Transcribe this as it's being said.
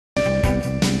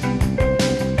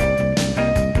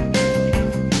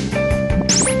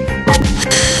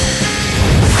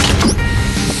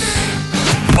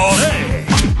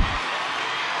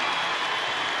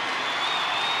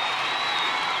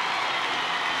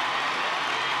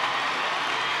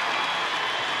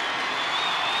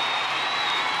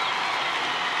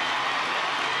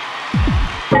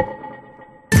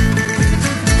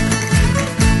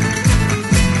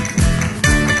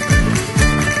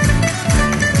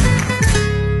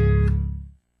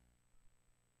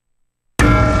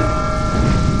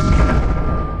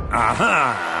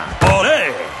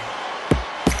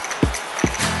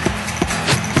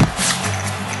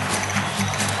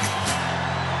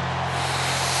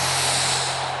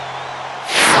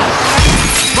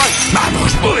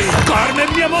¡Uy! ¡Carmen,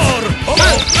 mi amor! ¡Oh!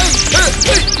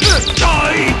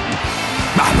 ¡Ay!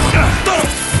 ¡Vamos!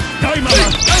 ¡Ay, mamá!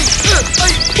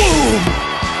 ¡Bum!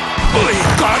 ¡Uy!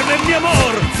 ¡Carmen, mi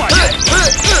amor! ¡Fallé!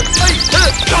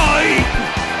 ¡Ay!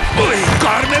 ¡Uy!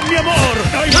 ¡Carmen, mi amor!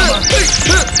 ¡Ay, mamá!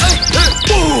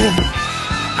 ¡Bum!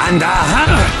 ¡Anda!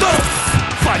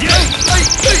 ¡Fallé!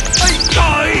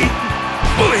 ¡Ay!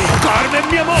 ¡Uy! ¡Carmen,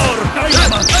 mi amor! ¡Ay,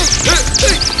 mamá!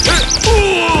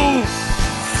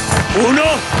 ¡Uno,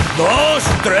 dos,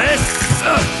 tres!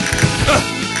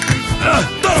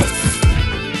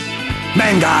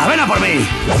 ¡Venga, ven a por mí!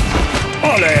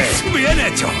 ¡Ole! ¡Bien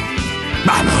hecho!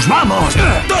 ¡Vamos, vamos!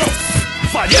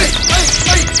 ¡Fallé! ¡Ay!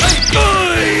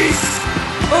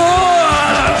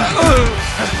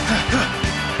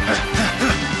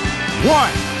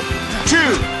 One,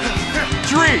 two,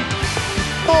 three,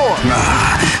 four.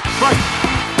 Right.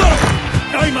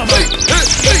 ¡Ay, mamá!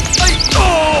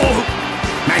 ¡Oh!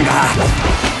 ¡Venga!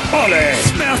 ¡Ole!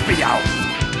 ¡Me has pillado!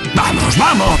 ¡Vamos,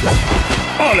 vamos!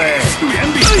 ¡Ole!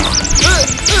 ¡Bien visto!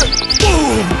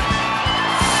 ¡Bum!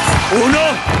 ¡Uno,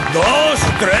 dos,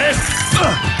 tres!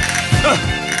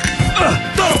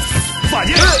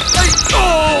 ¡Fallé!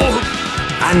 ¡Oh!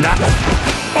 ¡Anda!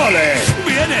 ¡Ole!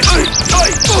 ¡Bien hecho!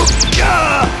 ¡Ay!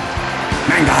 ¡Ya!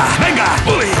 ¡Venga, venga!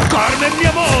 ¡Uy! ¡Carmen, mi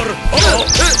amor! ¡Oh!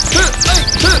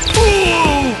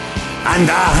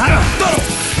 ¡Anda!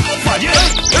 ¡Fallé!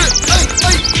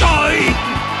 ¡Ay!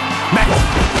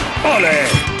 ¡Ole!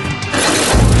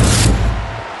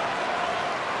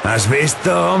 ¿Has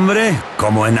visto, hombre,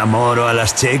 cómo enamoro a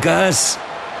las chicas?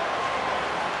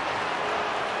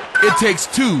 It takes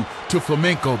two to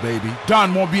Flamenco, baby.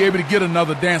 Don won't be able to get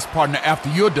another dance partner after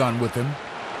you're done with him.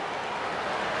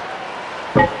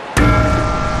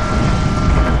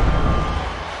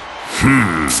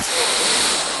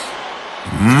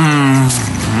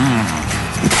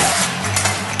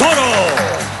 ¡Toro!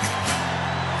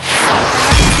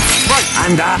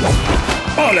 ¡Anda!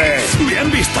 ¡Ole! ¡Bien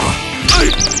visto!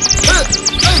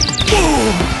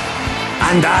 ¡Bum!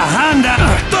 ¡Anda, anda!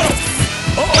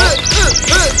 ¡Oh!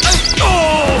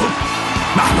 ¡Oh!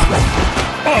 ¡Vamos!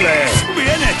 ¡Ole!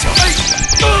 ¡Bien hecho! ¡Ay!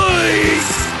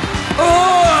 ¡Oh!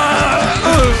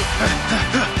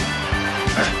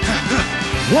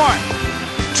 One,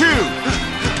 two,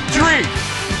 three,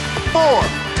 four,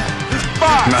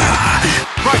 five.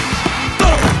 Right.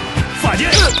 ¡Fallé!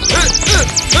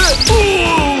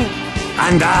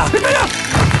 ¡Anda! ¡Espera!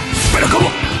 ¿Pero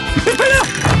cómo? ¡Espera!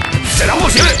 ¡Será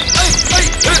posible!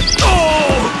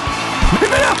 ¡Oh!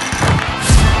 ¡Espera!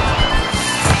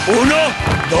 Uno,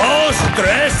 dos,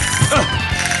 tres.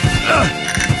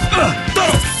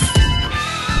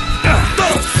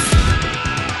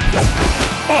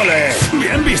 ¡Ole!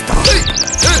 ¡Bien visto!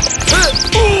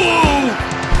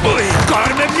 ¡Uy!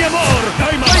 ¡Carmen, mi amor!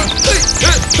 ¡Ay, mamá!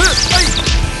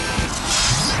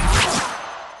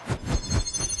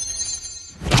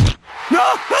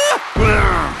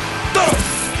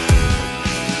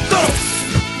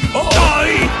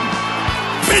 ¡Ay!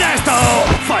 ¡Mira esto!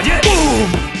 ¡Fallé! ¡Bum!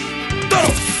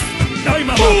 ¡Ay,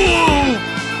 mamá!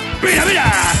 ¡Mira, mira!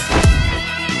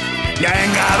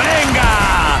 ¡Venga, venga!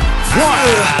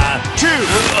 One, two,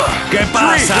 ¿Qué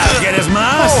pasa? ¿Quieres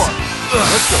más?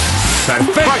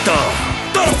 ¡Perfecto!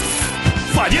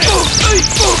 ¡Fallé!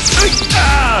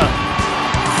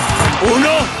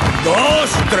 Uno, dos,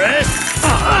 tres.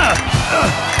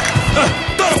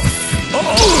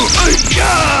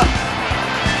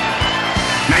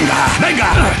 ¡Venga, venga!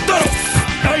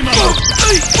 ¡Ay, mamá!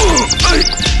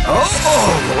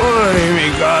 ¡Ay, mi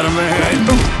Carmen!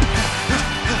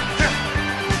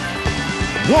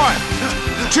 one,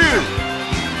 two,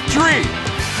 three,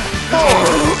 four,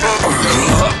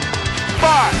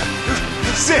 five,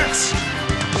 six,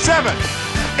 seven,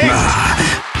 eight.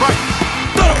 Right.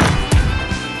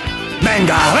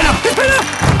 ¡Venga, ven! ¡Espera!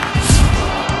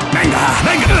 ¡Venga,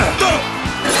 venga!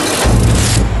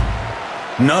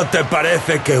 ¿No te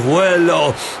parece que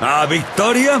huelo a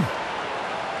victoria?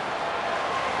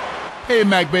 Hey,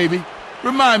 Mac, baby.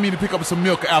 Remind me to pick up some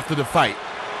milk after the fight.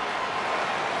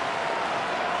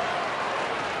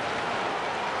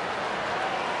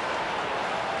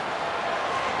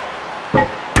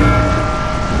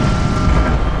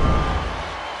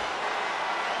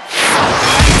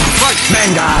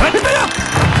 ¡Venga! ¡Espera!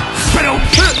 ¡Pero!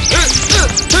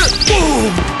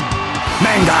 ¡Bum!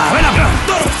 ¡Venga! ¡Ven acá!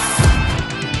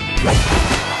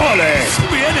 ¡Ole!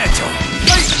 ¡Bien hecho!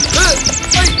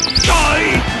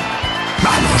 ¡Ay!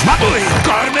 ¡Vamos, vamos! ¡Uy!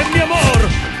 ¡Carmen, mi amor!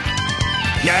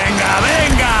 ¡Venga,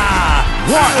 venga!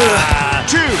 One,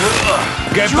 two,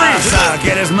 ¿Qué three, pasa?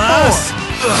 ¿Quieres más?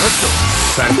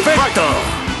 ¡Perfecto!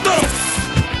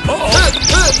 ¡Oh!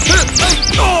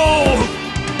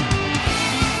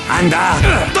 ¡Anda!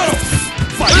 ¡Toro!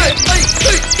 ¡Fallé!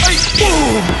 ¡Ay!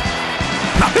 ¡Bum!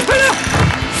 ¡No! ¡Espera!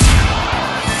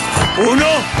 1,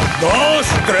 2,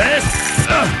 3.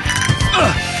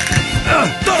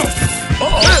 ¡Toro!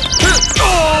 ¡Oh!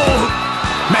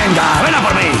 ¡Venga, ven a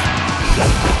por mí!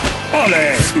 ¡Ole!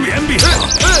 ¡Bien visto!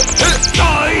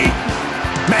 ¡Ay!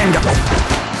 ¡Venga!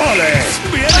 ¡Ole!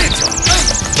 ¡Bien hecho!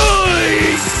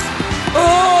 ¡Ay!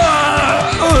 ¡Oh!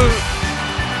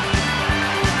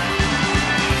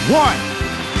 1,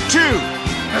 2,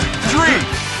 3,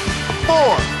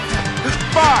 4,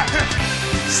 5,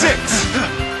 6,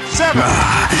 7.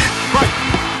 Right.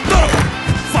 ¡Toro!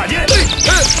 ¡Fallé!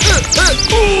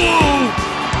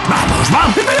 ¡Vamos,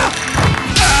 vamos! ¡Espera!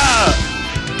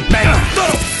 ¡Venga,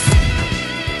 toro!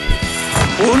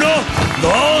 1,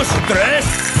 2, 3.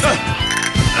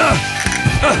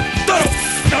 ¡Toro!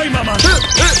 ¡Ay, mamá!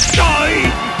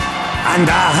 ¡Ay!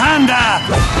 ¡Anda, anda!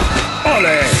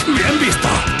 ¡Ole! ¡Bien visto!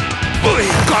 ¡Uy,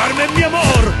 Carmen, mi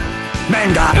amor!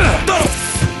 ¡Venga! ¡Toro!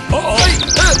 ¡Oh, oh!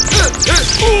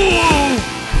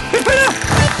 ¡Espera!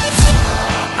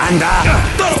 ¡Anda!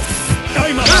 ¡Toro!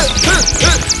 ¡Ay, mamá!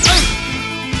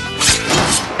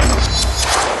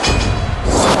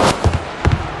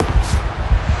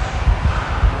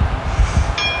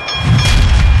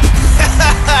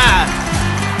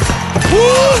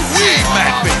 Woo-wee,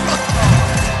 Mac, baby.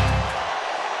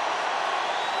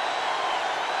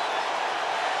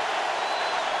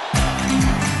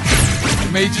 The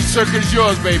major circuit is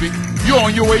yours, baby. You're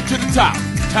on your way to the top.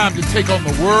 Time to take on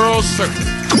the world circuit.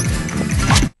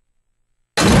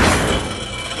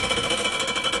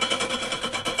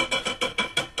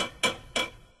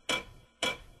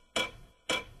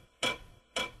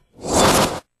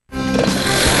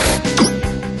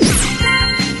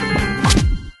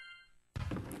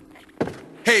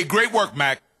 Hey, great work,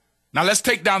 Mac. Now let's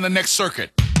take down the next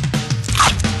circuit.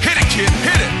 Hit it, kid,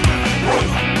 hit it.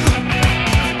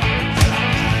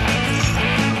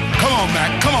 Come on,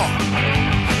 Mac, come on.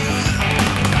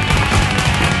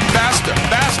 Faster,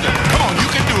 faster. Come